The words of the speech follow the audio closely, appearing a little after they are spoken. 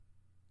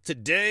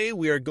Today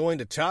we are going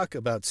to talk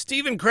about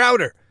Steven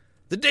Crowder,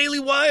 the Daily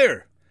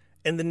Wire,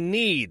 and the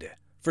need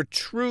for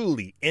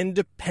truly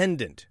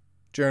independent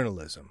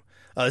journalism.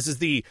 This is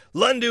the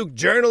Lunduke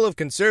Journal of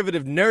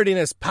Conservative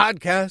Nerdiness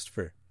podcast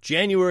for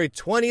January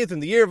 20th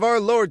in the year of our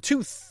Lord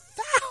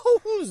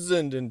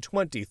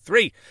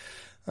 2023.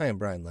 I am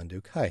Brian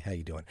Lunduke. Hi, how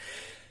you doing?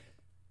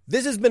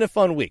 This has been a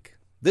fun week.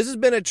 This has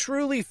been a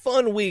truly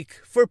fun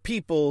week for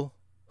people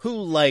who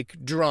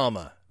like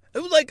drama,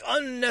 who like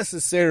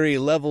unnecessary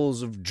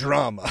levels of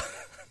drama.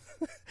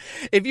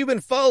 If you've been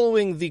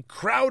following the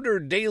Crowder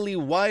Daily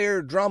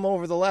Wire drama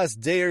over the last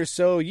day or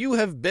so, you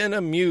have been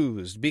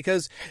amused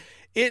because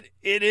it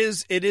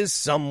is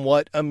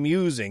somewhat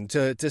amusing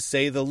to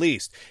say the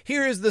least.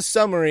 Here is the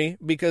summary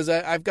because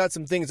I've got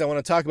some things I want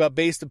to talk about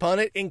based upon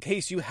it in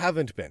case you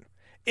haven't been.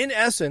 In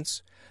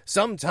essence,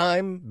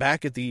 sometime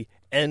back at the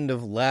end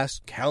of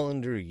last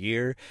calendar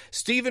year,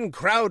 Steven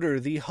Crowder,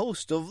 the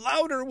host of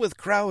Louder with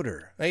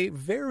Crowder, a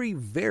very,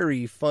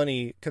 very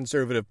funny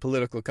conservative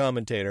political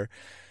commentator,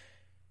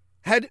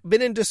 had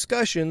been in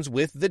discussions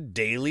with the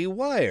Daily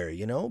Wire,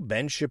 you know,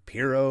 Ben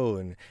Shapiro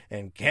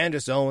and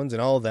Candace Owens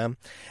and all of them,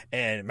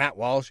 and Matt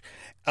Walsh,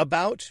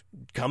 about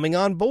coming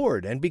on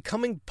board and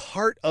becoming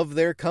part of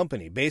their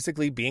company,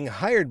 basically being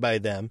hired by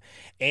them.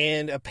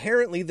 And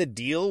apparently the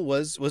deal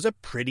was a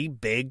pretty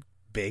big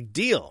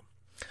deal.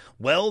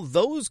 Well,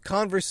 those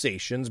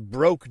conversations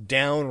broke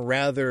down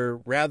rather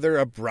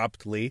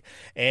abruptly,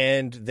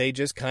 and they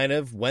just kind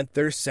of went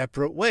their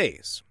separate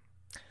ways.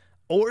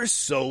 Or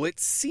so it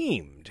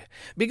seemed,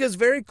 because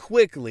very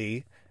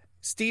quickly,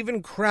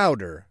 Steven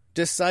Crowder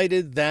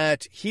decided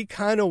that he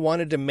kind of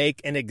wanted to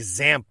make an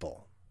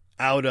example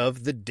out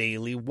of the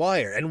Daily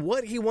Wire. And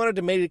what he wanted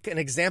to make an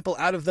example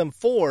out of them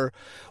for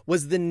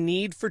was the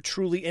need for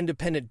truly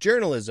independent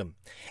journalism.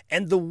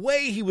 And the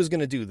way he was going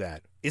to do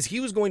that is he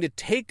was going to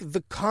take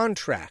the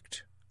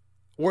contract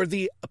or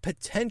the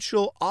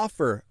potential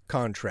offer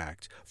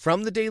contract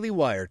from the Daily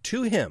Wire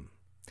to him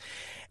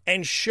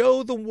and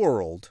show the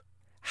world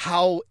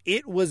how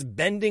it was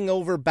bending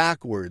over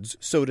backwards,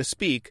 so to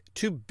speak,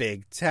 to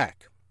big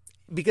tech.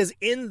 Because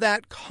in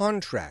that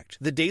contract,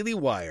 the Daily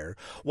Wire,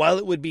 while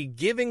it would be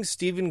giving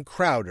Steven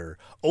Crowder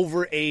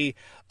over I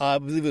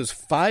believe it was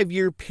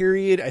 5-year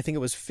period, I think it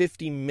was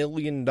 $50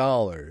 million.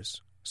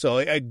 So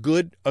a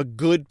good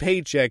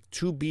paycheck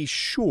to be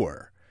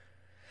sure,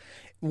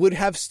 would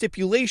have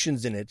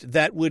stipulations in it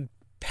that would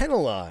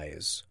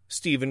penalize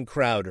Steven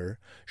Crowder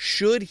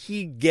should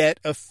he get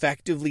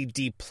effectively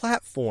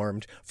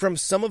deplatformed from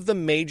some of the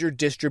major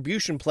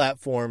distribution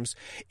platforms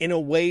in a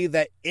way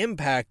that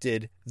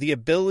impacted the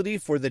ability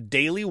for the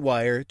Daily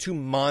Wire to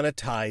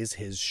monetize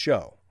his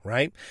show,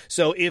 right?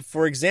 So if,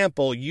 for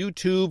example,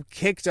 YouTube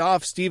kicked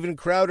off Steven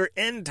Crowder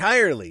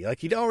entirely, like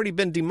he'd already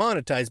been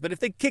demonetized, but if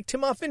they kicked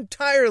him off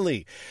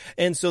entirely,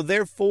 and so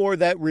therefore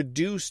that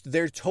reduced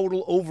their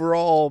total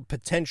overall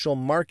potential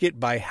market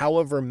by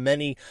however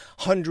many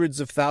hundreds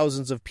of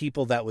thousands of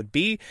people that would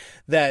be,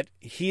 that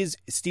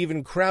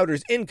Steven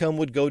Crowder's income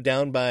would go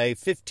down by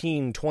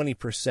 15,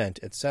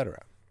 20%,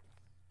 etc.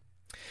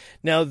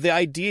 Now, the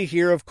idea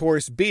here, of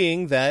course,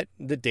 being that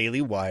the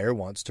Daily Wire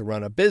wants to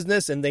run a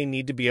business and they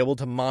need to be able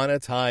to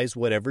monetize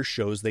whatever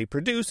shows they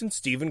produce, and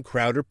Steven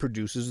Crowder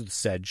produces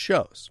said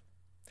shows.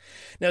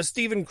 Now,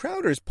 Steven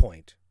Crowder's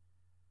point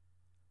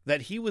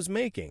that he was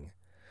making,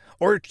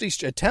 or at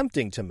least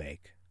attempting to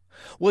make,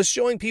 was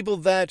showing people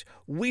that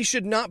we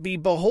should not be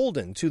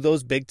beholden to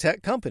those big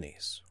tech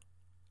companies.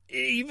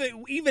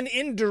 Even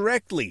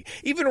indirectly,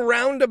 even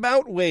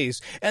roundabout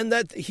ways, and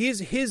that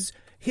his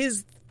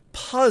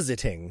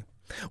positing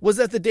was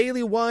that the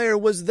Daily Wire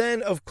was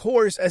then, of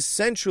course,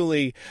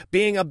 essentially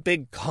being a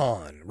big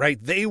con, right?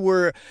 They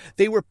were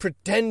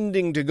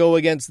pretending to go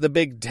against the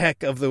big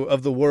tech of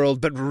the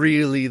world, but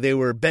really they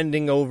were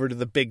bending over to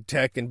the big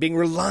tech and being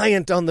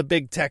reliant on the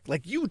big tech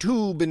like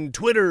YouTube and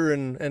Twitter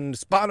and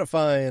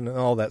Spotify and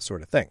all that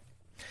sort of thing.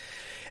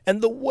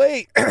 And the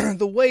way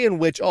in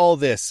which all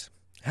this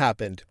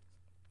happened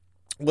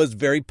was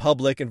very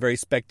public and very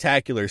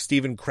spectacular.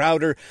 Steven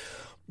Crowder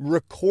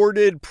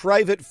recorded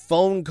private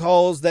phone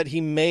calls that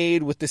he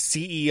made with the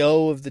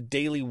CEO of the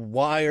Daily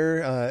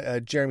Wire,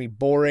 Jeremy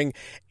Boring,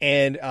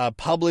 and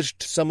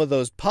published some of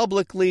those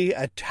publicly,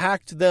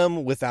 attacked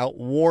them without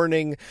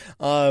warning.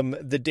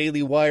 The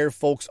Daily Wire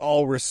folks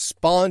all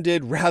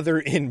responded rather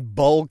in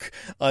bulk,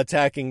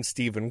 attacking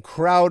Steven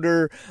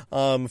Crowder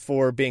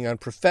for being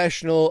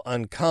unprofessional,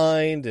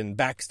 unkind, and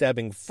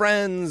backstabbing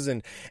friends,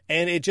 and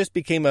it just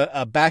became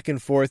a back and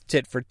forth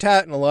tit for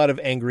tat and a lot of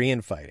angry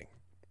infighting.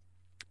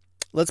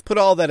 Let's put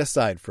all that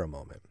aside for a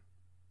moment.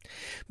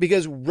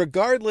 Because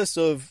regardless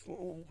of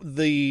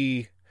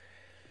the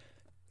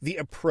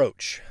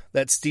approach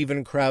that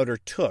Steven Crowder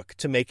took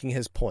to making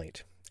his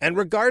point, and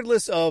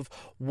regardless of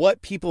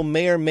what people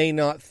may or may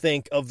not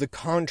think of the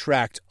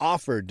contract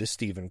offered to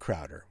Steven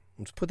Crowder,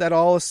 let's put that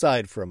all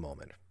aside for a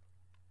moment.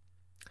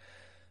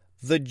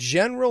 The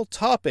general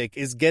topic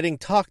is getting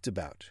talked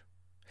about.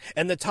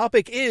 And the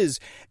topic is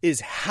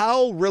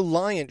how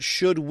reliant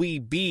should we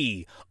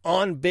be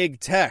on big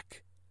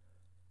tech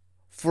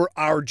for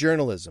our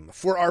journalism,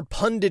 for our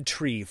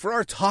punditry, for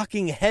our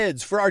talking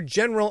heads, for our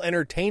general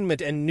entertainment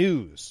and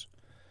news?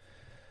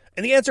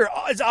 And the answer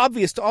is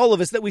obvious to all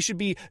of us that we should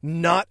be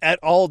not at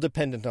all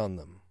dependent on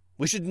them.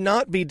 We should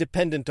not be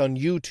dependent on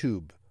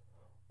YouTube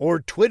or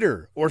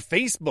Twitter or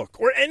Facebook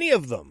or any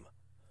of them.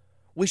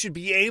 We should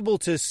be able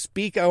to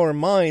speak our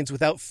minds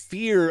without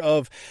fear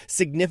of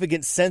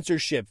significant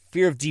censorship,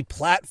 fear of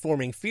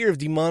deplatforming, fear of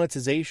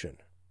demonetization.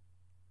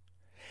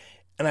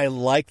 And I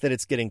like that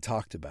it's getting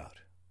talked about.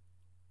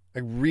 I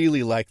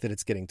really like that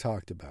it's getting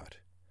talked about.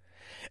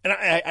 And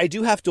I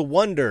do have to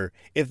wonder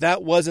if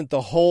that wasn't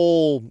the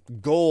whole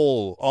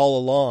goal all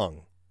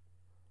along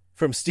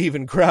from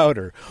Steven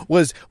Crowder,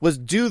 was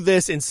do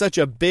this in such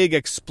a big,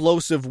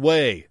 explosive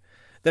way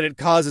that it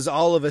causes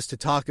all of us to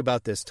talk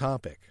about this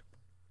topic.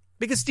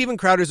 Because Steven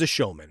Crowder's a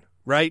showman,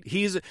 right?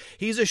 He's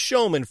a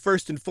showman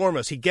first and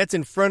foremost. He gets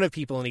in front of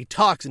people and he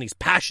talks and he's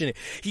passionate.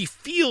 He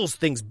feels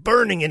things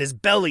burning in his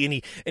belly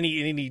and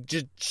he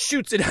just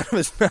shoots it out of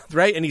his mouth,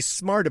 right? And he's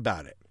smart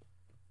about it.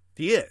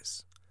 He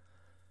is.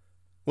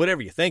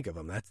 Whatever you think of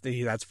him,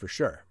 that's for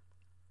sure.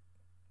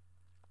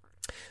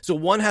 So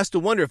one has to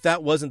wonder if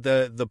that wasn't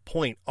the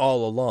point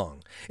all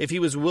along. If he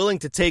was willing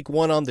to take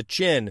one on the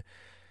chin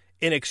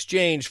in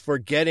exchange for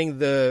getting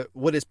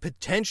what is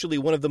potentially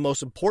one of the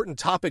most important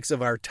topics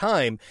of our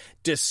time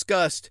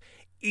discussed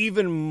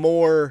even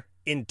more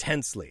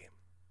intensely.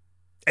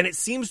 And it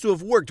seems to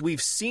have worked.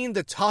 We've seen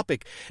the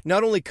topic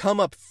not only come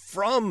up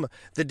from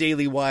the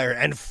Daily Wire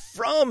and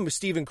from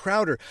Steven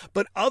Crowder,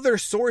 but other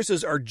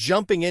sources are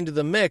jumping into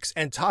the mix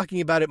and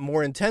talking about it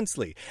more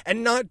intensely.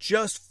 And not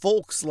just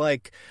folks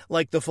like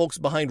the folks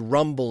behind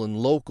Rumble and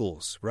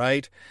Locals,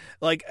 right?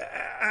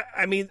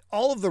 I mean,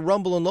 all of the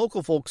Rumble and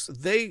Local folks,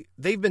 they've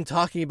been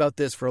talking about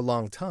this for a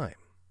long time.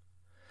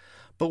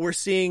 But we're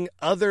seeing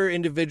other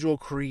individual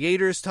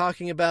creators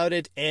talking about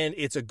it, and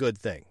it's a good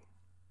thing.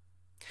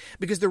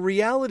 Because the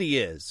reality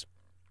is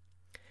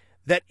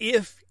that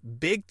if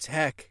big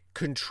tech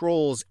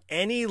controls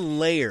any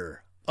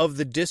layer of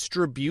the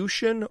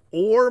distribution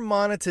or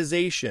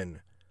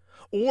monetization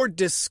or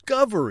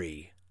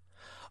discovery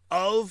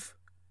of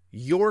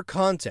your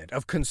content,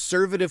 of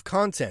conservative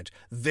content,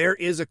 there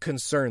is a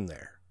concern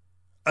there.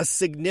 A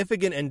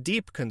significant and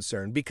deep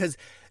concern, because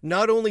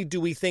not only do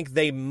we think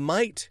they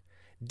might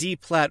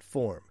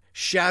deplatform,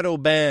 shadow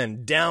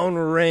ban,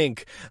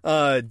 downrank,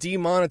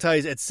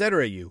 demonetize,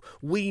 etc.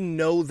 we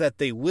know that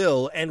they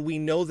will, and we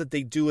know that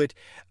they do it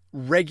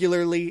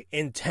regularly,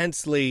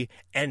 intensely,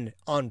 and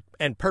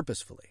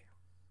purposefully.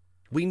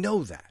 We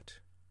know that.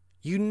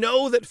 You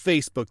know that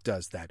Facebook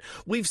does that.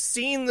 We've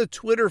seen the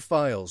Twitter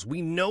files.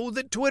 We know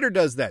that Twitter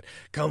does that.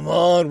 Come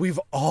on, we've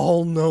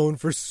all known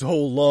for so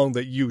long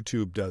that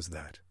YouTube does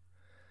that.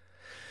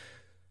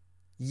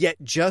 Yet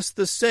just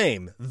the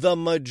same, the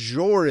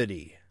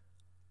majority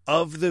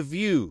of the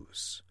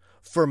views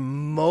for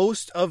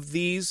most of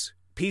these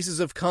pieces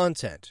of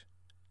content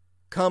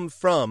come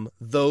from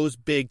those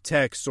big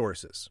tech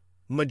sources.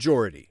 The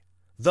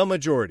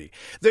majority.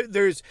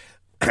 There's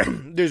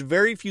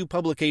very few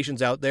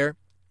publications out there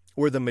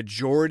where the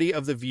majority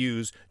of the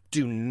views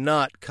do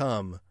not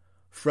come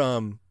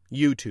from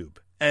YouTube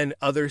and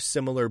other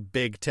similar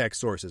big tech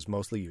sources,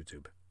 mostly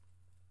YouTube.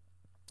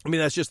 I mean,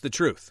 that's just the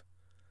truth.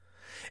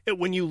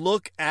 When you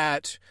look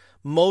at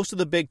most of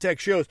the big tech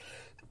shows,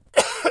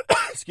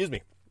 excuse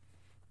me,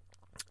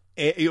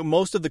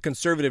 most of the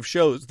conservative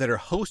shows that are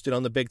hosted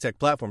on the big tech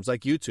platforms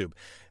like YouTube,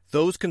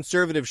 those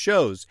conservative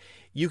shows,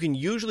 you can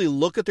usually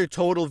look at their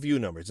total view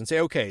numbers and say,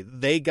 okay,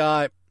 they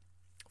got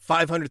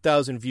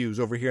 500,000 views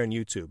over here on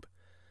YouTube.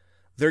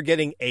 They're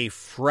getting a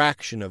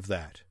fraction of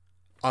that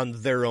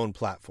on their own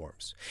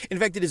platforms. In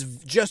fact, it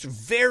is just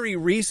very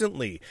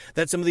recently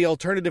that some of the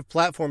alternative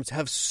platforms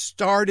have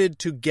started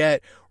to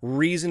get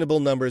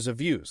reasonable numbers of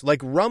views. Like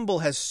Rumble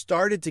has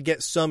started to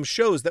get some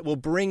shows that will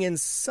bring in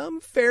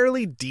some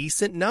fairly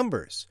decent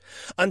numbers.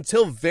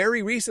 Until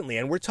very recently,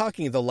 and we're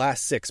talking the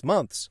last 6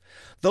 months,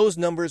 those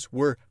numbers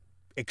were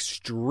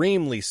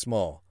extremely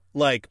small.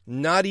 Like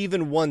not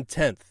even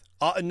 1/10.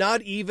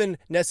 Not even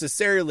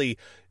necessarily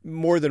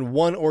more than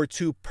 1 or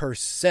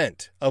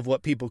 2% of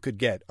what people could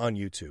get on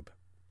YouTube.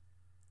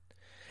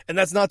 And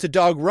that's not to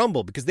dog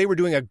Rumble, because they were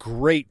doing a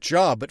great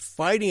job, but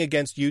fighting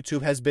against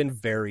YouTube has been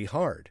very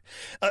hard.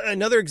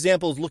 Another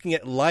example is looking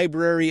at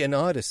LBRY and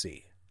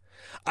Odysee.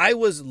 I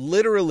was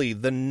literally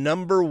the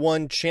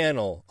 #1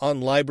 channel on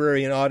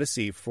LBRY and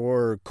Odysee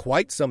for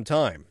quite some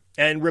time,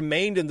 and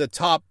remained in the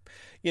top,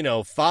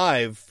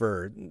 5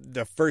 for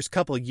the first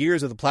couple of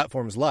years of the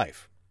platform's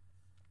life.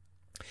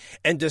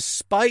 And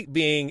despite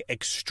being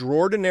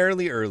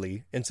extraordinarily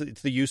early into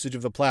the usage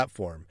of the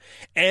platform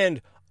and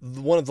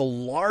one of the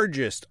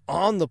largest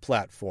on the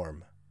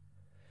platform,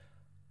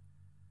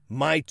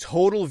 my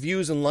total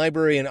views in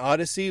LBRY and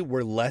Odysee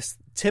were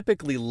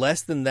typically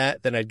less than that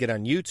I'd get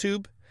on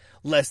YouTube,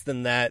 less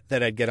than that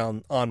I'd get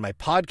on my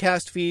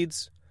podcast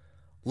feeds,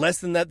 less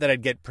than that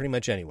I'd get pretty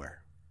much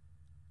anywhere.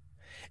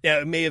 Now,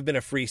 it may have been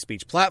a free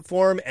speech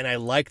platform, and I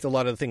liked a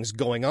lot of the things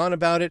going on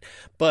about it,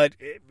 but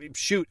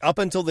shoot, up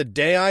until the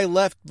day I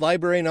left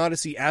Library and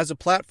Odyssey as a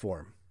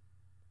platform,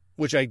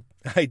 which I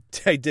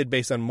did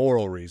based on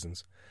moral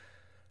reasons,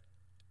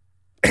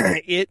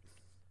 it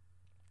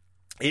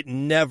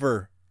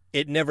never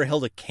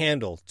held a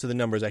candle to the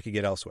numbers I could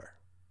get elsewhere.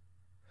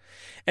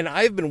 And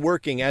I've been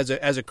working as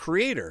a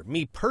creator,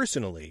 me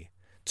personally,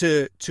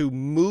 to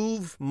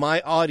move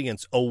my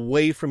audience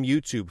away from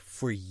YouTube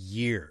for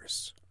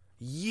years.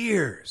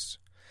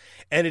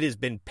 And it has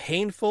been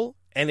painful,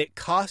 and it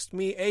cost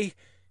me a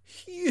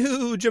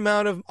huge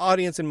amount of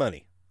audience and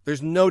money.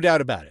 There's no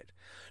doubt about it.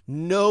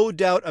 No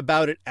doubt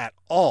about it at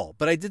all.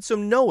 But I did so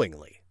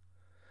knowingly.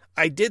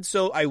 I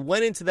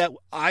went into that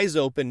eyes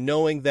open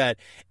knowing that,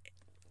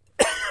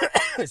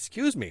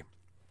 excuse me,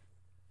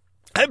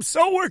 I'm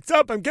so worked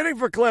up, I'm getting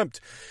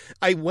verklempt.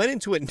 I went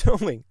into it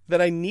knowing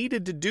that I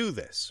needed to do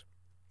this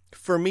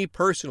for me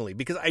personally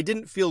because I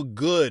didn't feel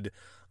good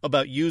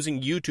about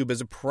using YouTube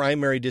as a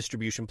primary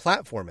distribution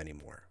platform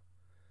anymore.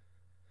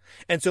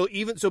 And so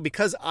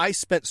because I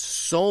spent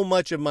so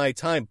much of my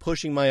time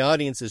pushing my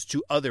audiences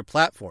to other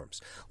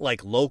platforms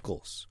like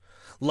Locals,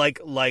 like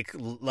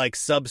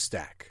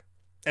Substack,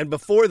 and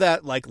before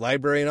that, like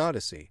Library and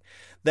Odyssey,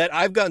 that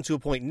I've gotten to a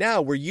point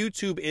now where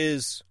YouTube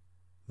is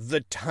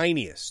the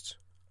tiniest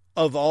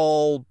of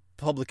all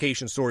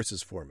publication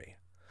sources for me.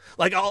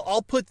 Like,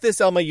 I'll put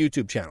this on my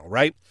YouTube channel,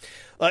 right?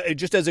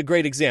 Just as a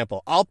great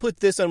example, I'll put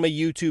this on my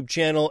YouTube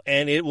channel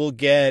and it will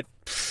get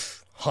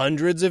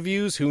hundreds of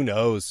views. Who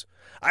knows?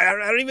 I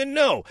don't even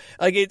know.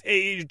 Like,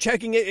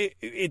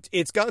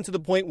 it's gotten to the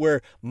point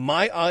where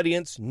my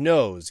audience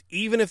knows,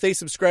 even if they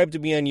subscribe to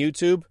me on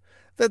YouTube,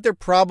 that they're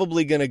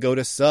probably going to go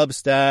to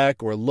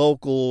Substack or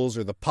Locals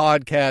or the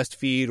podcast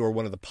feed or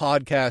one of the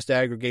podcast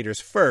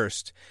aggregators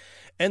first,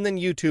 and then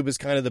YouTube is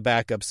kind of the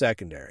backup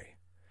secondary.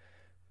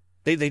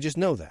 They just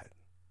know that.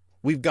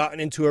 We've gotten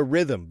into a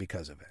rhythm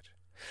because of it.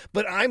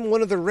 But I'm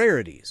one of the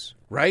rarities,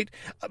 right?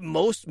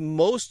 Most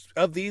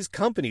of these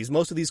companies,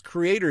 most of these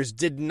creators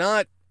did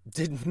not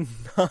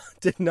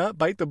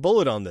bite the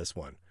bullet on this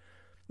one.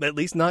 At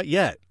least not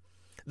yet.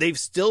 They've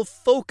still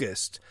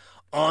focused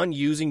on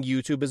using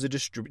YouTube as a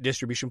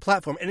distribution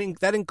platform, and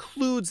that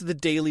includes the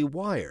Daily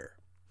Wire.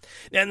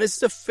 Now, and this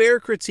is a fair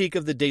critique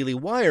of the Daily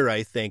Wire,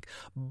 I think,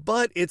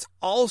 but it's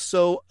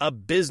also a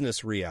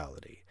business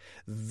reality.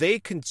 They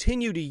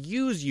continue to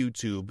use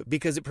YouTube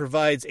because it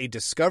provides a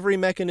discovery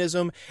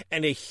mechanism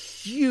and a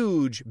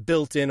huge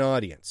built-in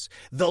audience,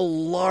 the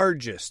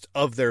largest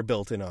of their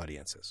built-in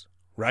audiences,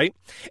 right?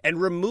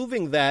 And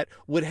removing that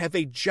would have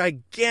a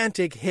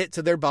gigantic hit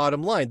to their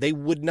bottom line. They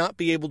would not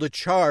be able to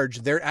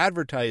charge their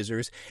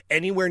advertisers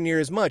anywhere near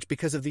as much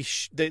because of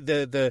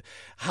the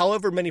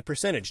however many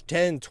percentage,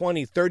 10,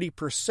 20,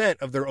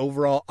 30% of their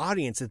overall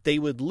audience that they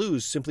would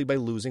lose simply by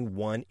losing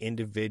one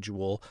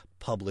individual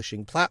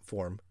publishing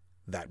platform,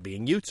 that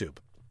being YouTube.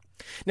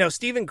 Now,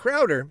 Steven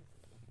Crowder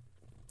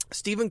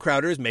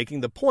is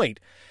making the point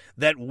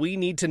that we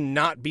need to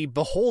not be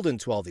beholden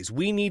to all these.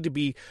 We need to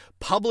be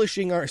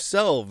publishing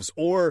ourselves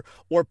or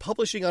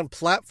publishing on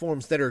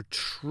platforms that are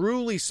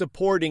truly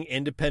supporting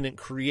independent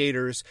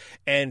creators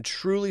and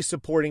truly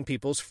supporting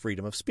people's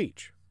freedom of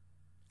speech.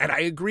 And I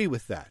agree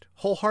with that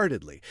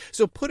wholeheartedly.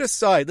 So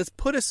let's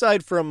put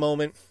aside for a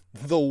moment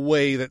the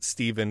way that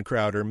Steven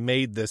Crowder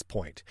made this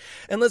point.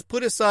 And let's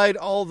put aside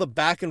all the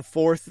back and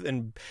forth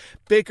and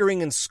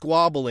bickering and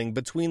squabbling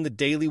between the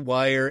Daily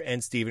Wire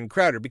and Steven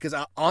Crowder, because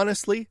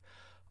honestly,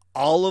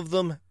 all of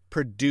them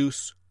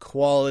produce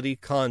quality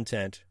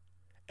content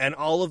and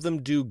all of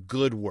them do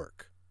good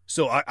work.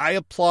 So I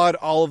applaud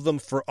all of them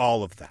for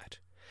all of that.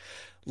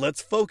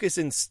 Let's focus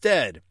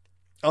instead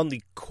on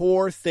the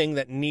core thing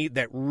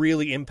that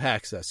really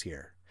impacts us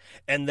here.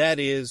 And that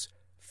is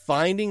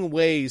finding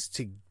ways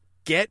to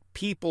get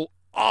people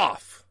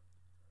off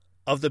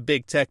of the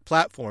big tech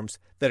platforms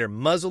that are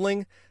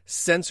muzzling,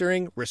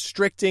 censoring,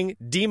 restricting,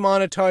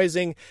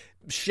 demonetizing,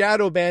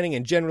 shadow banning,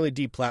 and generally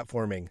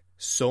deplatforming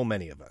so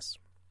many of us.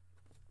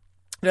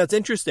 Now, it's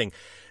interesting.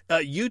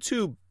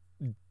 YouTube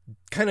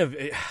kind of,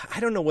 I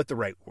don't know what the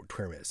right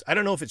term is. I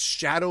don't know if it's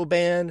shadow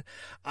ban.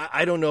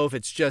 I don't know if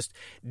it's just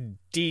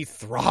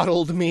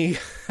de-throttled me.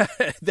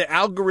 The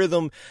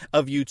algorithm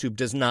of YouTube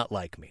does not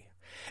like me.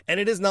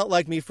 And it has not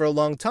liked me for a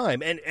long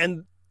time.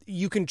 And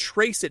you can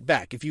trace it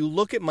back if you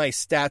look at my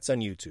stats on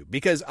YouTube,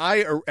 because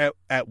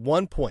at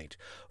one point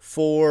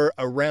for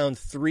around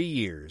 3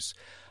 years,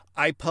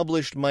 I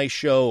published my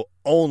show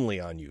only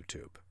on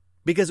YouTube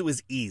because it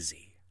was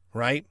easy,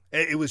 right?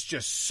 It was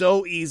just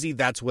so easy.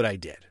 That's what I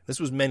did. This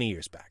was many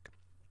years back.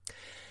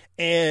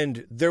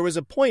 And there was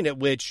a point at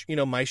which,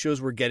 my shows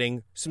were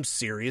getting some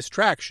serious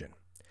traction.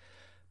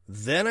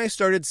 Then I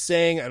started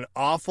saying an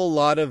awful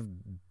lot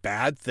of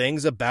bad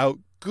things about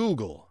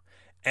Google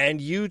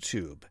and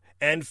YouTube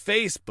and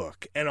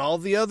Facebook and all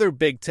the other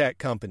big tech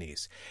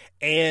companies.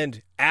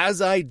 And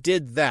as I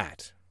did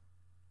that,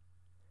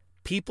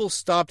 people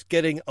stopped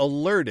getting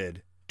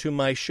alerted to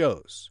my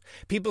shows.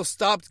 People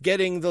stopped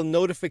getting the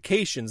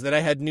notifications that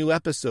I had new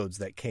episodes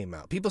that came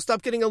out. People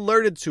stopped getting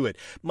alerted to it.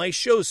 My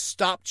shows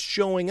stopped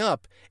showing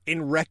up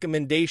in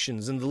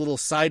recommendations and the little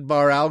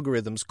sidebar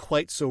algorithms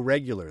quite so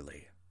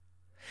regularly.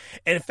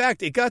 And in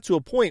fact, it got to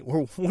a point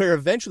where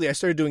eventually I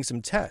started doing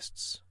some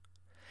tests.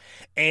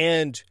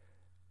 And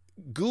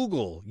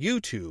Google,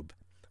 YouTube,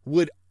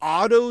 would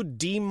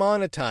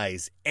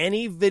auto-demonetize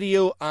any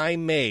video I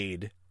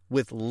made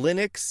with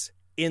Linux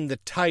in the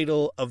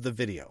title of the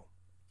video.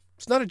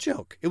 It's not a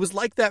joke. It was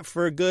like that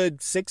for a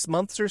good 6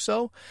 months or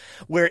so,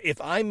 where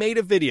if I made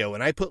a video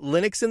and I put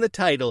Linux in the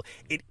title,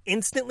 it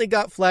instantly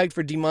got flagged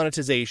for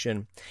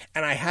demonetization,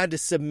 and I had to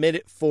submit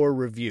it for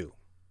review.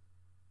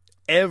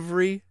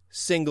 Every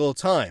single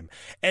time.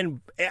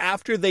 And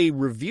after they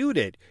reviewed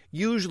it,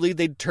 usually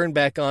they'd turn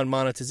back on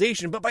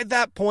monetization. But by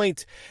that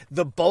point,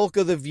 the bulk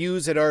of the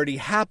views had already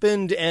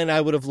happened, and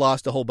I would have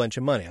lost a whole bunch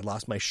of money. I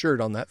lost my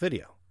shirt on that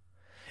video.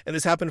 And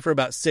this happened for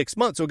about 6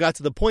 months. So it got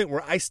to the point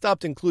where I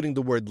stopped including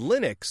the word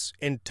Linux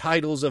in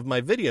titles of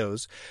my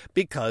videos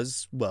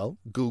because, well,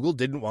 Google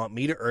didn't want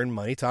me to earn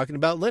money talking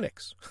about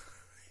Linux,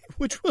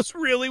 which was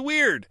really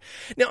weird.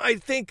 Now, I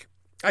think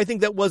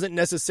that wasn't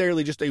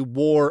necessarily just a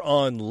war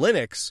on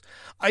Linux.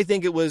 I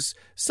think it was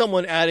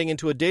someone adding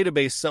into a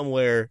database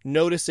somewhere,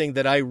 noticing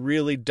that I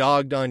really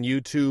dogged on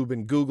YouTube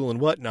and Google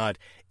and whatnot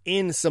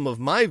in some of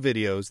my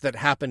videos that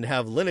happened to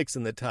have Linux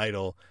in the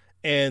title,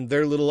 and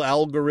their little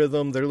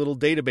algorithm, their little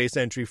database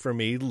entry for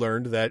me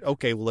learned that,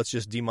 okay, well, let's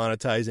just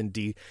demonetize and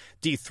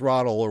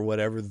de-throttle or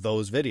whatever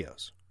those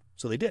videos.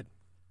 So they did.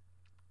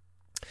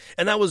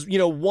 And that was,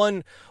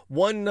 one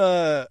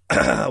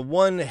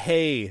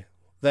hay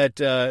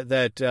that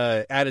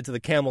added to the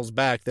camel's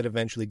back that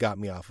eventually got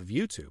me off of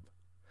YouTube.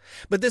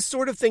 But this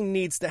sort of thing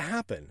needs to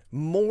happen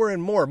more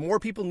and more. More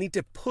people need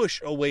to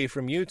push away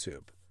from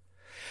YouTube.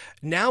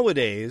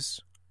 Nowadays,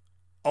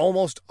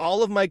 almost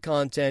all of my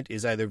content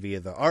is either via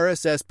the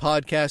RSS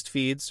podcast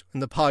feeds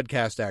and the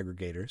podcast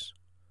aggregators,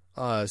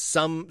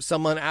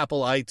 some on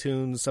Apple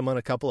iTunes, some on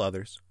a couple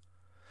others.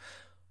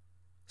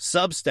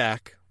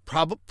 Substack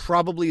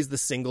probably is the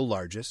single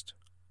largest.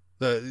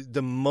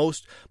 The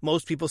most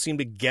people seem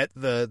to get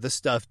the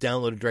stuff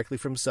downloaded directly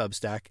from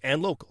Substack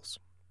and locals.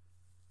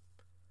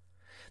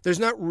 There's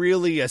not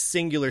really a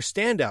singular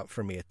standout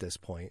for me at this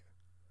point,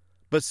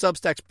 but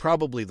Substack's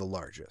probably the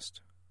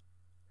largest.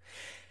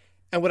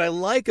 And what I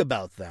like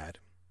about that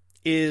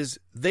is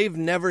they've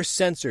never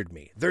censored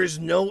me. There's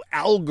no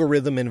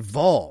algorithm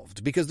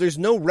involved because there's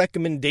no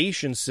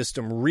recommendation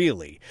system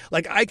really.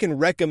 Like, I can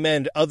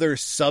recommend other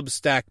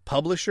Substack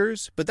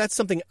publishers, but that's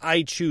something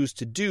I choose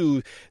to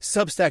do.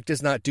 Substack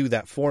does not do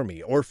that for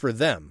me or for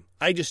them.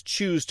 I just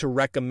choose to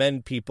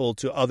recommend people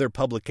to other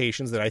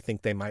publications that I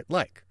think they might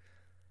like.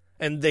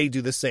 And they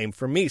do the same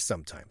for me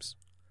sometimes.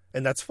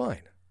 And that's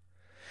fine.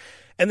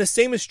 And the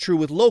same is true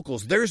with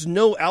locals. There's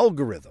no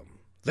algorithm.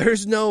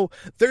 There's no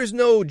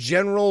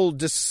general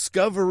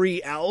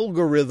discovery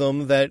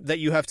algorithm that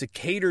you have to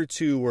cater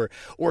to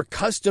or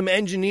custom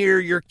engineer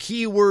your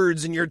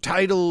keywords and your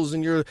titles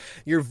and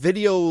your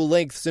video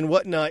lengths and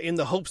whatnot in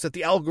the hopes that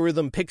the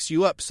algorithm picks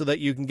you up so that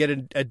you can get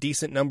a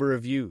decent number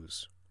of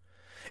views.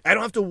 I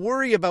don't have to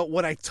worry about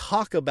what I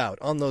talk about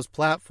on those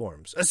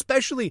platforms,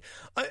 especially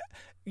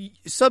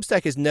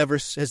Substack has never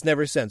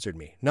censored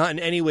me, not in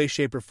any way,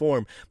 shape, or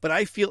form, but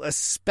I feel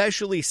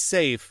especially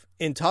safe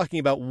in talking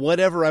about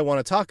whatever I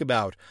want to talk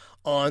about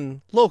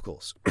on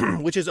Locals,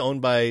 which is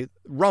owned by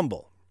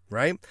Rumble,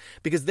 right?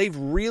 Because they've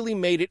really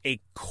made it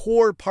a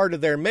core part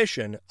of their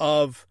mission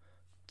of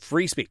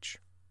free speech.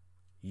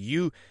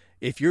 You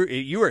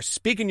are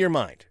speaking your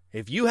mind.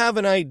 If you have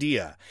an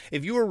idea,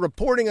 if you are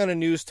reporting on a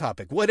news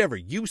topic, whatever,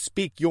 you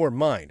speak your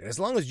mind. And as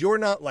long as you're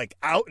not like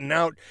out and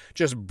out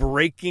just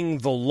breaking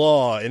the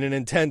law in an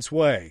intense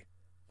way,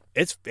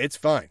 it's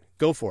fine.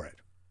 Go for it.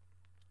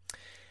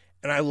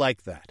 And I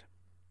like that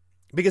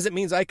because it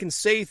means I can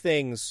say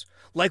things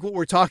like what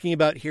we're talking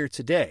about here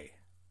today.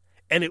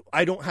 And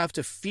I don't have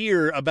to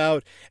fear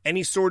about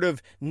any sort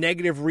of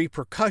negative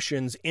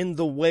repercussions in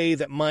the way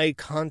that my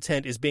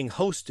content is being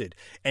hosted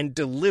and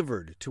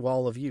delivered to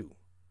all of you.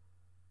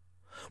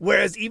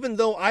 Whereas even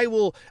though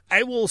I'll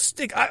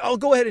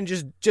go ahead and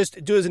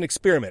just do as an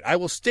experiment. I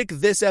will stick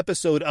this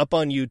episode up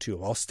on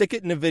YouTube. I'll stick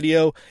it in a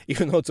video,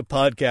 even though it's a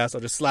podcast.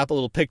 I'll just slap a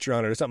little picture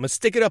on it or something. I'll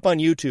stick it up on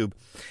YouTube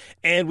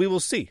and we will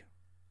see.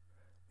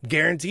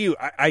 Guarantee you,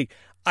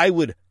 I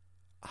would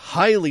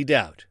highly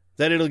doubt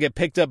that it'll get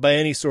picked up by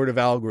any sort of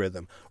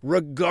algorithm,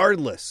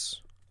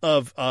 regardless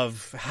of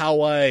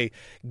how I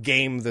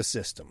game the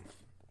system.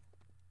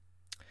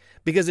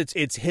 Because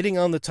it's hitting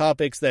on the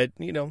topics that,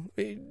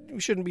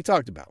 shouldn't be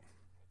talked about.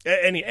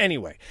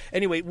 Anyway,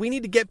 we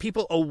need to get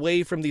people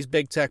away from these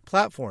big tech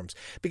platforms.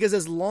 Because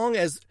as long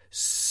as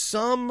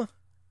some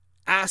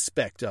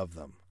aspect of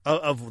them,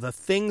 of the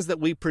things that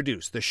we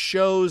produce, the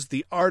shows,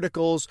 the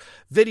articles,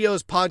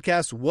 videos,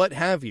 podcasts, what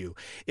have you,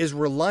 is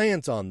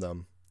reliant on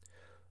them,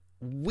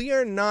 we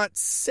are not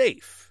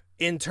safe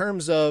in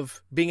terms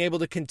of being able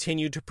to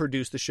continue to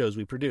produce the shows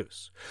we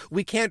produce.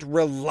 We can't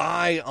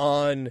rely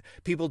on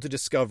people to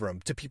discover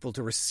them, to people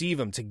to receive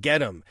them, to get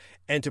them,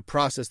 and to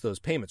process those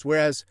payments.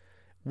 Whereas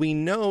we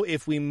know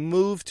if we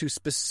move to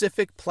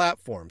specific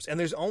platforms, and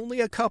there's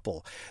only a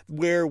couple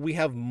where we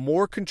have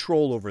more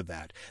control over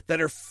that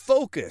are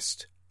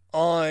focused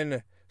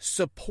on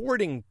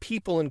supporting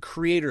people and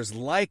creators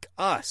like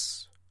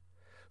us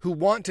who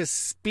want to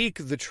speak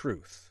the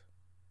truth,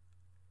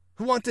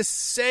 who want to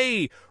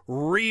say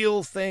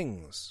real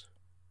things.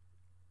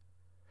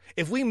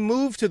 If we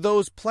move to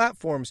those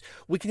platforms,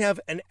 we can have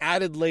an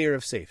added layer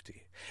of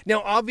safety.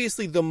 Now,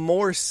 obviously, the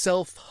more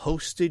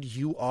self-hosted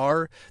you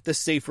are, the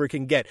safer it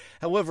can get.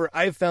 However,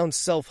 I've found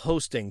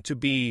self-hosting to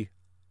be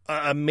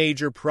a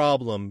major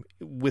problem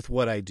with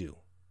what I do.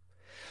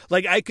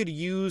 Like, I could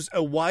use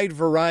a wide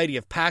variety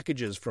of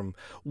packages from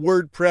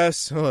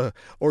WordPress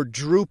or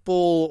Drupal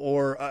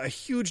or a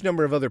huge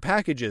number of other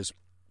packages.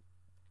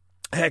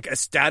 Heck, a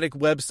static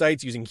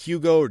websites using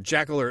Hugo or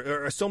Jekyll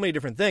or so many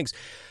different things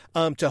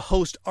to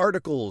host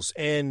articles,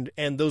 and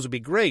those would be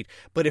great.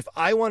 But if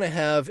I want to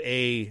have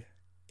a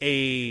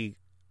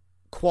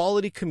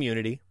quality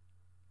community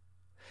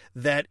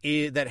that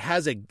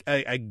has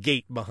a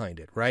gate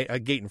behind it, right? A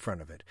gate in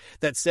front of it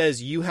that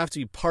says you have to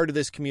be part of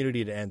this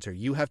community to enter.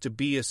 You have to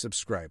be a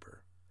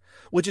subscriber,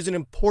 which is an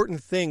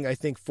important thing, I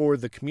think, for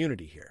the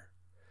community here,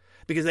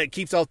 because that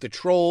keeps out the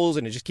trolls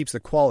and it just keeps the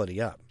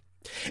quality up.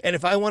 And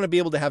if I want to be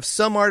able to have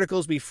some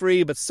articles be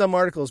free, but some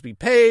articles be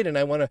paid, and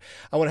I want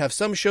to have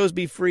some shows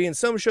be free and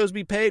some shows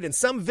be paid, and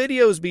some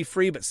videos be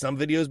free, but some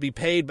videos be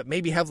paid, but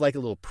maybe have like a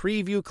little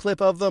preview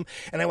clip of them,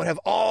 and I want to have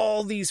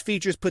all these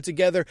features put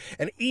together,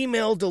 and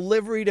email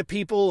delivery to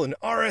people, and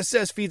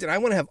RSS feeds, and I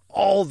want to have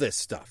all this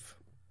stuff.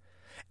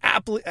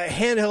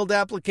 Handheld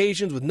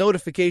applications with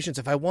notifications.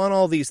 If I want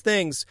all these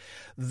things,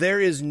 there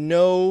is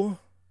no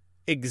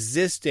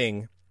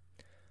existing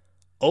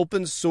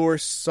open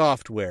source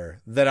software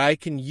that I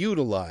can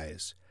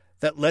utilize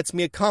that lets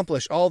me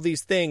accomplish all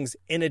these things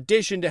in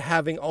addition to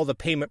having all the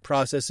payment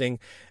processing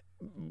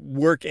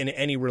work in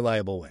any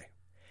reliable way.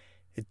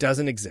 It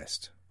doesn't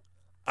exist.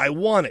 I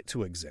want it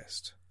to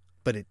exist,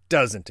 but it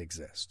doesn't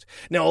exist.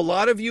 Now, a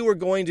lot of you are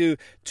going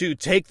to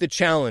take the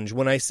challenge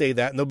when I say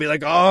that, and they'll be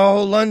like,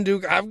 oh,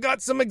 Lunduke, I've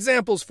got some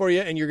examples for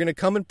you, and you're going to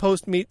come and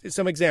post me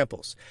some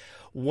examples.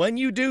 When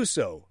you do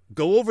so,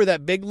 go over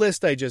that big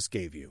list I just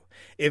gave you.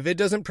 If it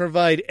doesn't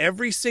provide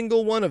every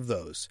single one of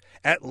those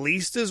at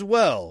least as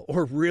well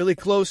or really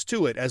close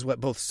to it as what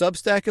both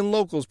Substack and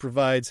Locals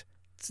provides,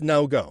 it's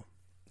no-go.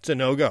 It's a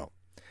no-go.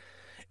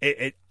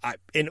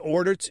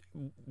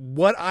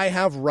 What I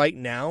have right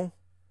now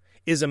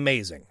is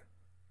amazing.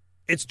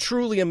 It's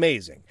truly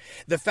amazing.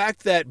 The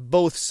fact that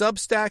both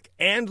Substack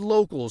and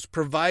Locals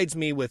provides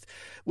me with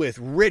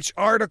rich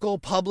article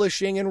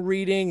publishing and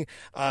reading,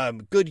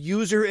 good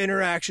user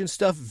interaction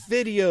stuff,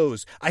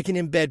 videos. I can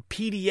embed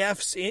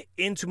PDFs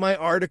into my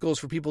articles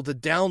for people to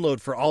download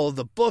for all of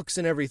the books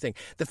and everything.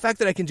 The fact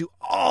that I can do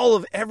all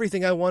of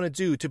everything I want to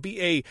do to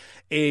be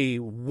a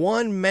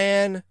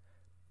one-man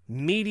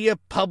media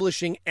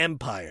publishing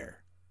empire.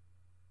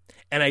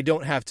 And I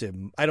don't have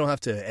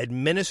to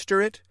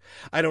administer it.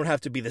 I don't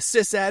have to be the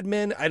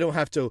sysadmin. I don't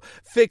have to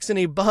fix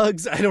any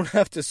bugs. I don't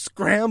have to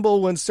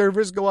scramble when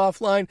servers go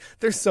offline.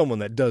 There's someone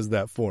that does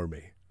that for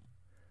me.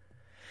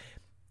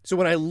 So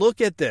when I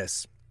look at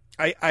this,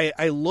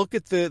 I look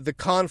at the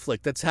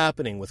conflict that's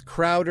happening with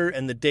Crowder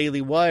and the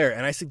Daily Wire,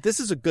 and I say, this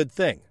is a good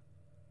thing.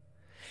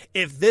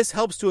 If this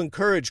helps to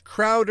encourage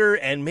Crowder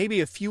and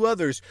maybe a few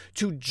others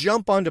to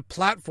jump onto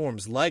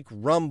platforms like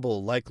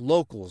Rumble, like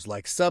Locals,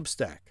 like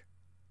Substack,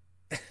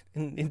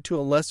 and to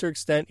a lesser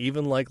extent,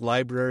 even like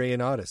Library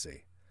and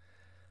Odyssey,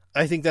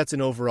 I think that's an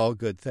overall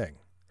good thing.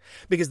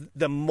 Because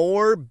the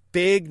more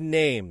big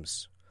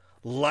names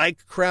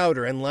like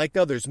Crowder and like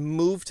others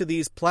move to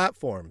these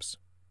platforms,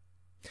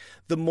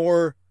 the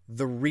more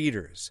the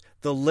readers,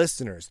 the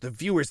listeners, the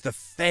viewers, the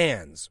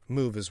fans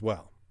move as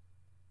well.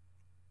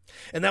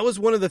 And that was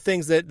one of the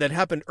things that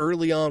happened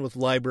early on with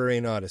Library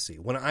and Odyssey.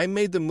 When I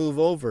made the move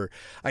over,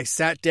 I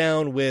sat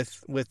down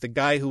with the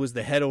guy who was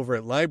the head over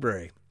at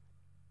Library.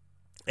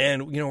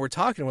 And, we're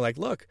talking, we're like,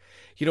 look,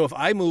 if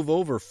I move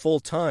over full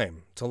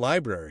time to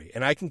Library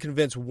and I can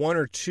convince one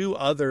or two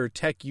other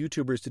tech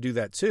YouTubers to do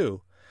that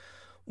too,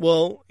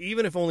 well,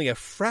 even if only a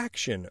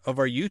fraction of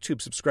our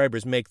YouTube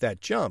subscribers make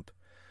that jump,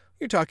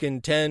 you're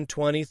talking 10,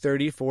 20,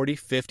 30, 40,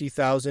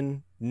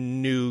 50,000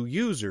 new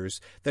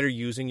users that are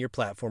using your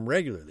platform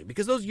regularly.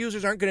 Because those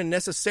users aren't going to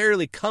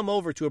necessarily come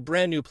over to a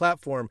brand new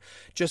platform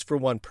just for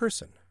one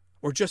person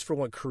or just for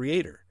one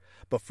creator.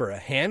 But for a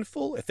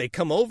handful, if they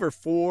come over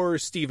for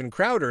Steven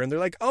Crowder and they're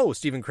like, oh,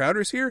 Steven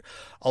Crowder's here,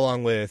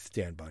 along with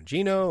Dan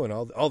Bongino and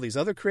all these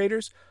other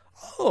creators.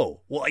 Oh,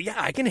 well, yeah,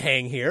 I can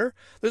hang here.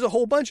 There's a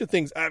whole bunch of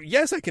things.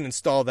 Yes, I can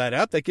install that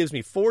app. That gives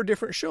me 4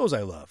 different shows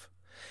I love.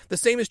 The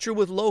same is true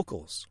with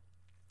Locals.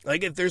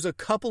 Like if there's a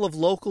couple of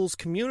Locals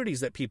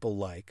communities that people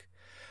like,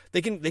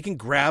 they'll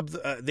grab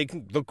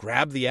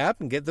the app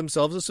and get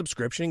themselves a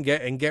subscription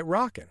and get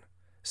rocking.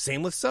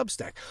 Same with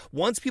Substack.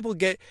 Once people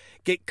get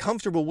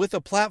comfortable with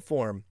a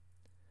platform,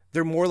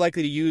 they're more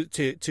likely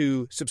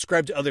to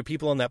subscribe to other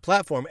people on that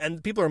platform,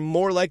 and people are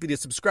more likely to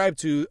subscribe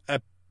to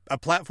a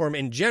platform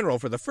in general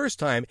for the first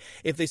time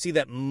if they see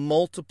that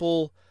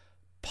multiple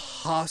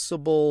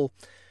possible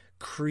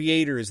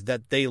creators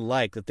that they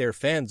like, that they're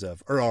fans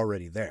of, are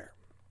already there.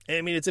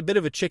 I mean, it's a bit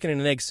of a chicken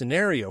and an egg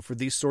scenario for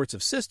these sorts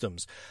of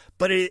systems,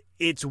 but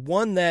it's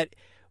one that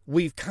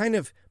we've kind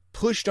of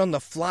pushed on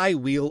the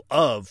flywheel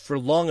of for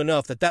long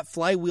enough that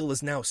flywheel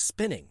is now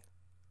spinning.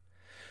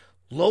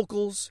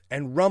 Locals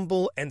and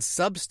Rumble and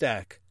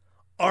Substack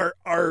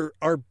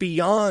are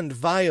beyond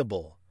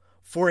viable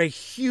for a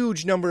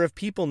huge number of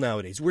people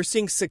nowadays. We're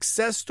seeing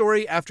success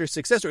story after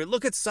success story.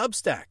 Look at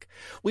Substack.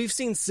 We've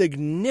seen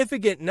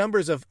significant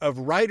numbers of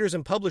writers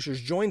and publishers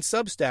join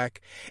Substack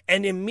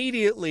and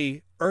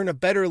immediately earn a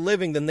better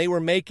living than they were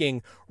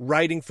making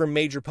writing for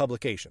major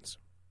publications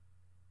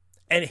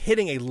and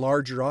hitting a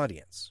larger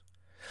audience.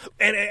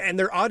 And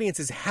their audience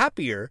is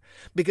happier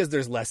because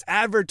there's less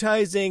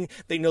advertising.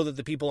 They know that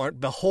the people aren't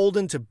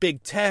beholden to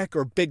big tech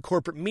or big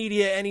corporate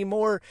media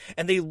anymore.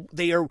 And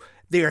they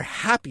are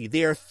happy.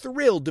 They are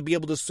thrilled to be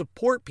able to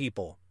support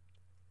people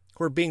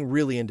who are being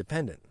really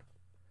independent.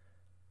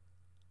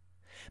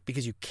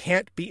 Because you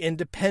can't be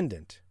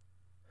independent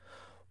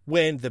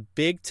when the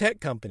big tech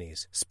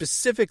companies,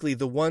 specifically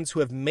the ones who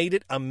have made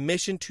it a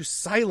mission to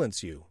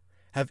silence you,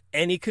 have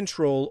any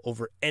control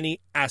over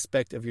any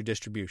aspect of your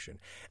distribution.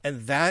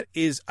 And that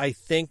is, I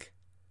think,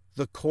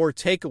 the core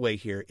takeaway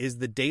here is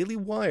the Daily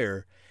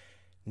Wire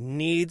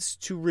needs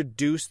to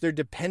reduce their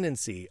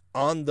dependency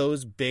on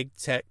those big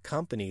tech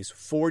companies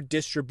for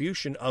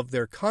distribution of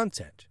their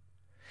content.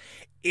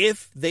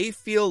 If they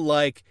feel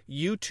like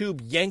YouTube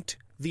yanked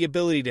the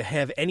ability to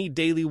have any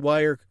Daily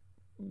Wire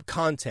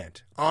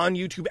content on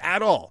YouTube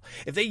at all,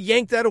 if they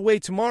yanked that away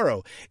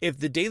tomorrow, if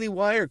the Daily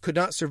Wire could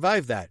not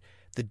survive that,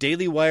 the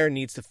Daily Wire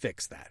needs to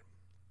fix that.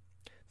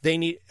 They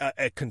need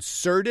a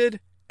concerted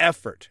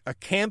effort, a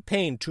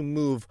campaign to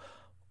move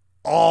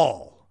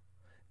all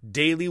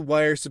Daily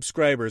Wire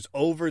subscribers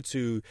over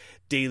to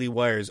Daily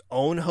Wire's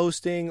own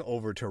hosting,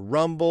 over to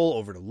Rumble,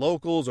 over to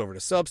Locals, over to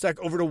Substack,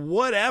 over to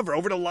whatever,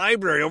 over to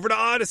Library, over to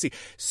Odyssey.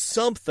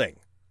 Something,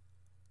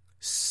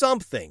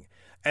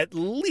 at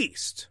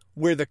least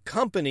where the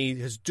company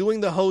is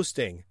doing the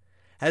hosting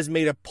has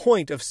made a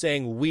point of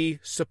saying, we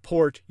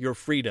support your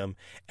freedom,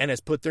 and has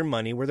put their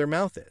money where their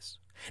mouth is.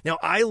 Now,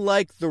 I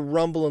like the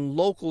Rumble and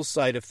Local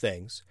side of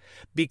things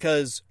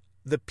because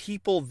the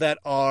people that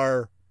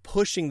are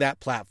pushing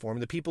that platform,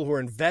 the people who are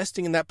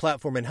investing in that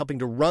platform and helping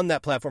to run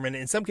that platform, and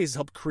in some cases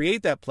help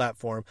create that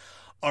platform,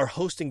 are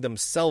hosting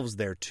themselves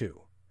there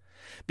too.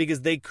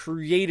 Because they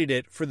created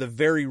it for the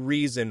very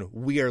reason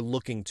we are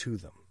looking to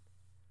them,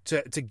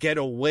 to get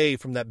away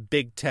from that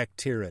big tech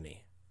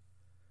tyranny.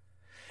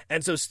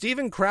 And so,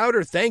 Steven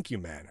Crowder, thank you,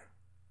 man.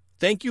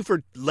 Thank you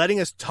for letting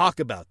us talk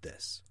about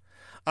this.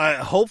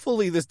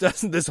 Hopefully,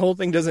 this whole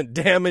thing doesn't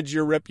damage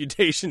your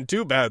reputation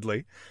too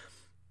badly.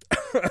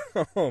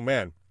 Oh,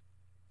 man.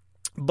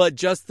 But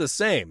just the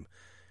same,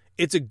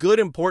 it's a good,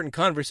 important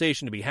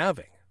conversation to be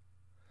having.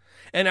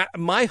 And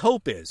my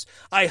hope is,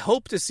 I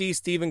hope to see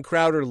Steven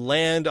Crowder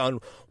land on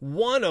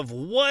one of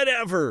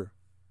whatever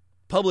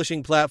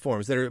publishing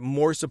platforms that are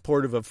more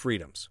supportive of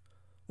freedoms.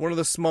 One of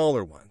the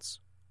smaller ones.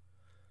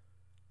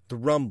 The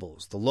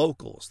Rumbles, the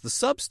Locals, the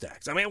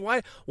Substacks. I mean,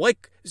 why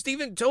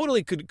Steven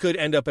totally could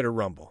end up at a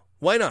Rumble.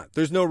 Why not?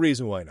 There's no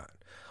reason why not.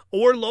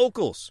 Or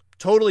Locals.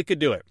 Totally could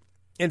do it.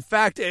 In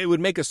fact, it would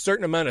make a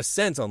certain amount of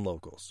sense on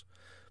Locals.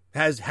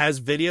 Has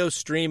video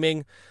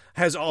streaming,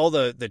 has all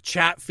the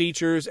chat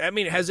features. I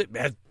mean, has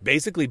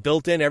basically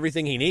built in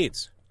everything he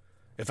needs.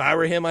 If I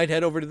were him, I'd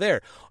head over to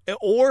there.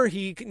 Or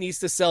he needs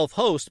to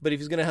self-host, but if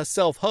he's going to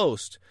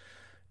self-host,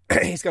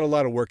 he's got a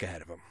lot of work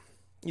ahead of him.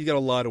 He's got a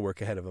lot of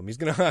work ahead of him. He's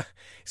gonna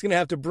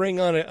have to bring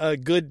on a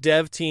good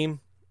dev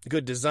team, a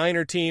good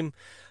designer team,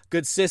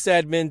 good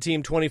sysadmin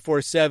team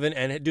 24/7,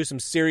 and do some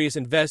serious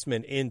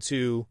investment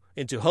into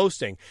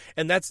hosting.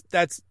 And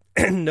that's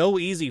no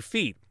easy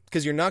feat,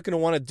 because you're not going to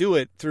want to do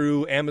it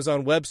through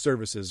Amazon Web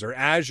Services or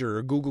Azure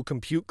or Google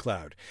Compute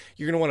Cloud.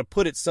 You're going to want to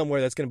put it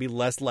somewhere that's going to be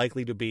less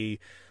likely to be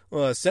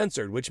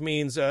censored, which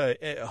means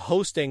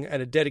hosting at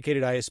a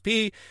dedicated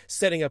ISP,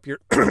 setting up your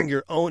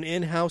your own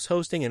in-house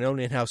hosting and own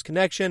in-house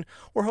connection,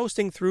 or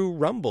hosting through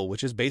Rumble,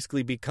 which has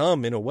basically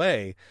become, in a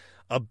way,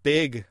 a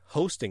big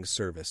hosting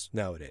service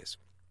nowadays.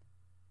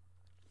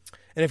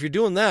 And if you're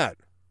doing that,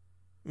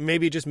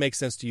 maybe it just makes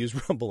sense to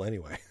use Rumble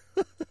anyway.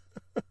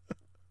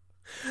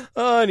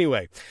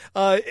 Anyway,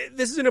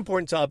 this is an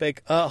important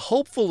topic.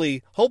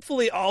 Hopefully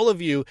all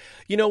of you,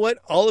 you know what?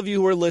 All of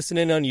you who are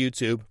listening on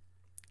YouTube,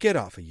 get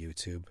off of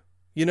YouTube.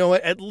 You know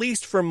what? At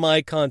least for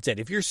my content.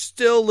 If you're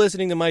still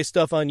listening to my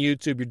stuff on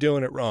YouTube, you're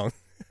doing it wrong.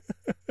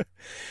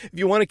 If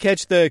you want to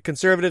catch the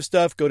conservative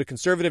stuff, go to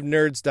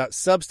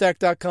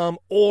conservativenerds.substack.com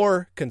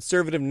or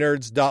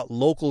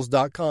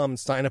conservativenerds.locals.com and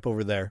sign up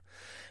over there.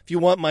 If you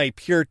want my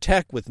pure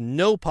tech with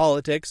no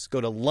politics,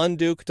 go to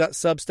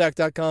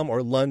lunduke.substack.com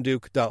or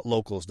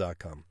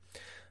lunduke.locals.com.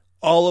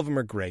 All of them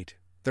are great.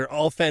 They're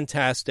all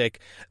fantastic.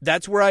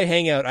 That's where I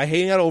hang out. I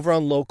hang out over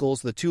on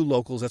Locals, the 2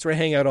 Locals. That's where I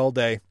hang out all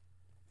day.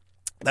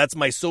 That's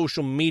my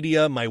social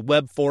media, my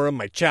web forum,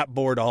 my chat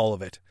board, all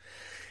of it.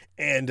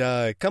 And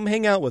come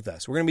hang out with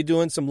us. We're going to be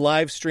doing some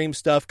live stream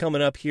stuff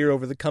coming up here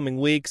over the coming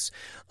weeks.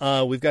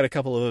 We've got a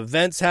couple of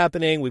events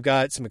happening. We've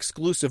got some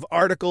exclusive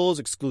articles,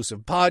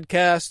 exclusive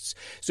podcasts.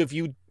 So if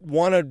you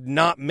want to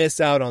not miss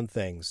out on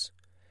things,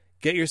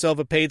 get yourself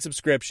a paid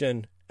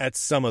subscription at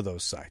some of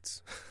those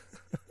sites.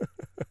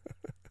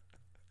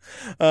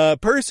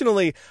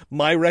 Personally,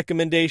 my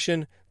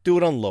recommendation, do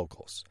it on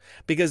Locals.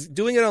 Because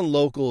doing it on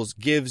Locals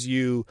gives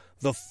you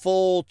the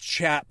full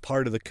chat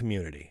part of the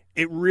community.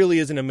 It really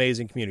is an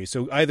amazing community.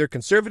 So either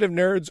Conservative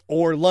Nerds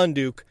or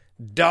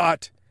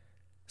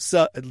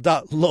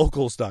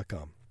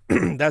Lunduk.locals.com.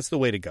 That's the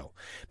way to go.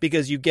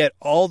 Because you get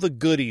all the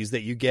goodies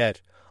that you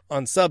get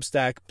on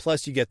Substack,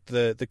 plus you get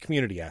the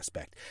community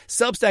aspect.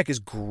 Substack is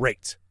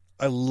great.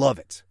 I love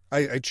it.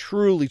 I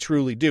truly,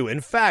 truly do.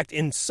 In fact,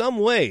 in some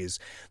ways,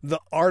 the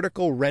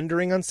article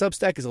rendering on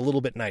Substack is a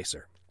little bit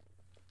nicer.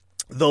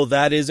 Though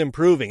that is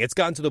improving. It's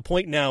gotten to the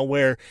point now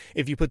where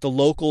if you put the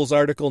Locals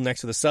article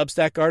next to the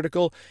Substack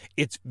article,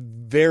 it's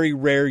very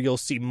rare you'll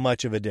see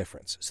much of a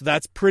difference. So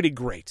that's pretty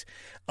great.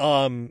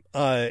 But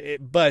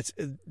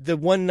the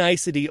one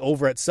nicety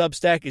over at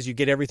Substack is you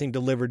get everything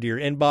delivered to your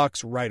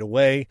inbox right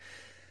away.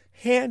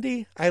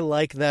 Handy. I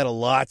like that a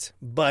lot.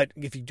 But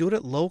if you do it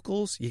at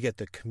Locals, you get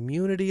the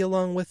community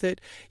along with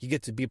it. You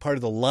get to be part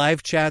of the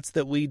live chats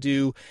that we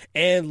do.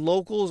 And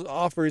Locals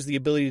offers the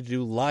ability to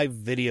do live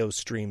video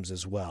streams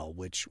as well,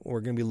 which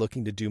we're going to be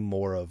looking to do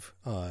more of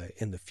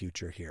in the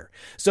future here.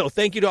 So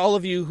thank you to all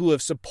of you who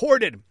have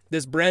supported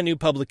this brand new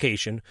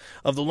publication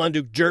of the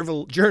Lunduk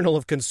Journal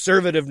of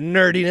Conservative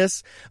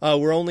Nerdiness.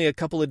 We're only a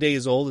couple of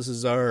days old. This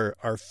is our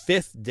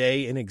 5th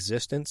day in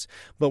existence,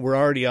 but we're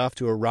already off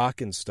to a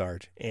rockin'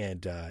 start.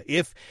 And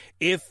if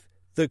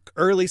the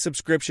early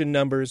subscription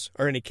numbers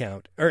are any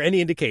count or any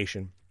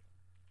indication,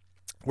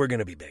 we're going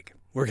to be big.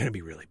 We're going to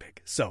be really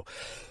big. So,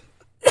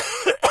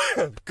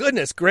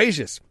 goodness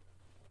gracious.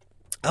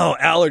 Oh,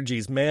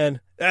 allergies, man.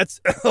 That's,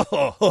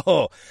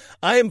 I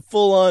am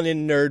full on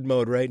in nerd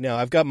mode right now.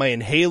 I've got my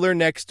inhaler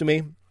next to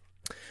me.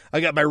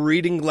 I got my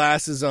reading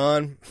glasses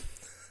on.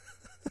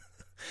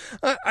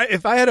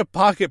 If I had a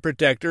pocket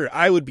protector,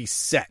 I would be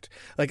set.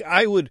 Like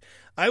I would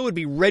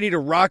be ready to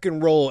rock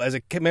and roll as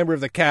a member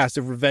of the cast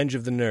of Revenge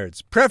of the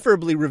Nerds.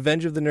 Preferably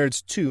Revenge of the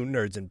Nerds 2,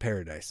 Nerds in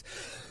Paradise.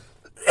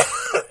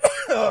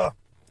 Oh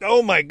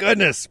my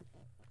goodness.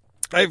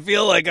 I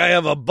feel like I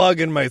have a bug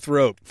in my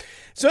throat.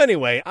 So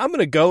anyway, I'm going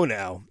to go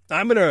now.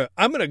 I'm going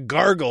to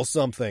gargle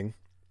something.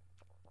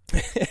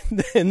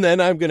 And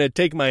then I'm going to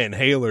take my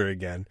inhaler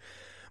again.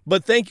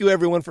 But thank you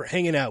everyone for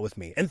hanging out with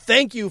me. And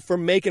thank you for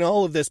making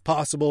all of this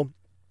possible.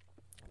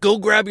 Go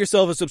grab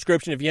yourself a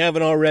subscription if you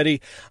haven't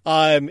already.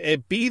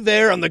 Be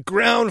there on the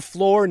ground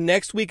floor.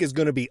 Next week is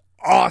going to be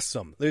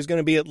awesome. There's going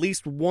to be at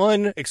least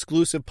one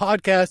exclusive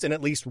podcast and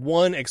at least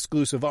one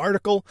exclusive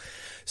article.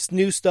 It's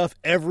new stuff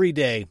every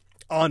day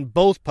on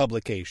both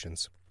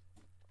publications.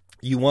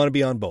 You want to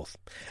be on both.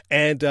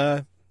 And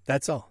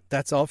that's all.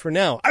 That's all for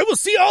now. I will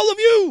see all of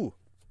you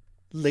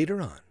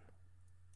later on.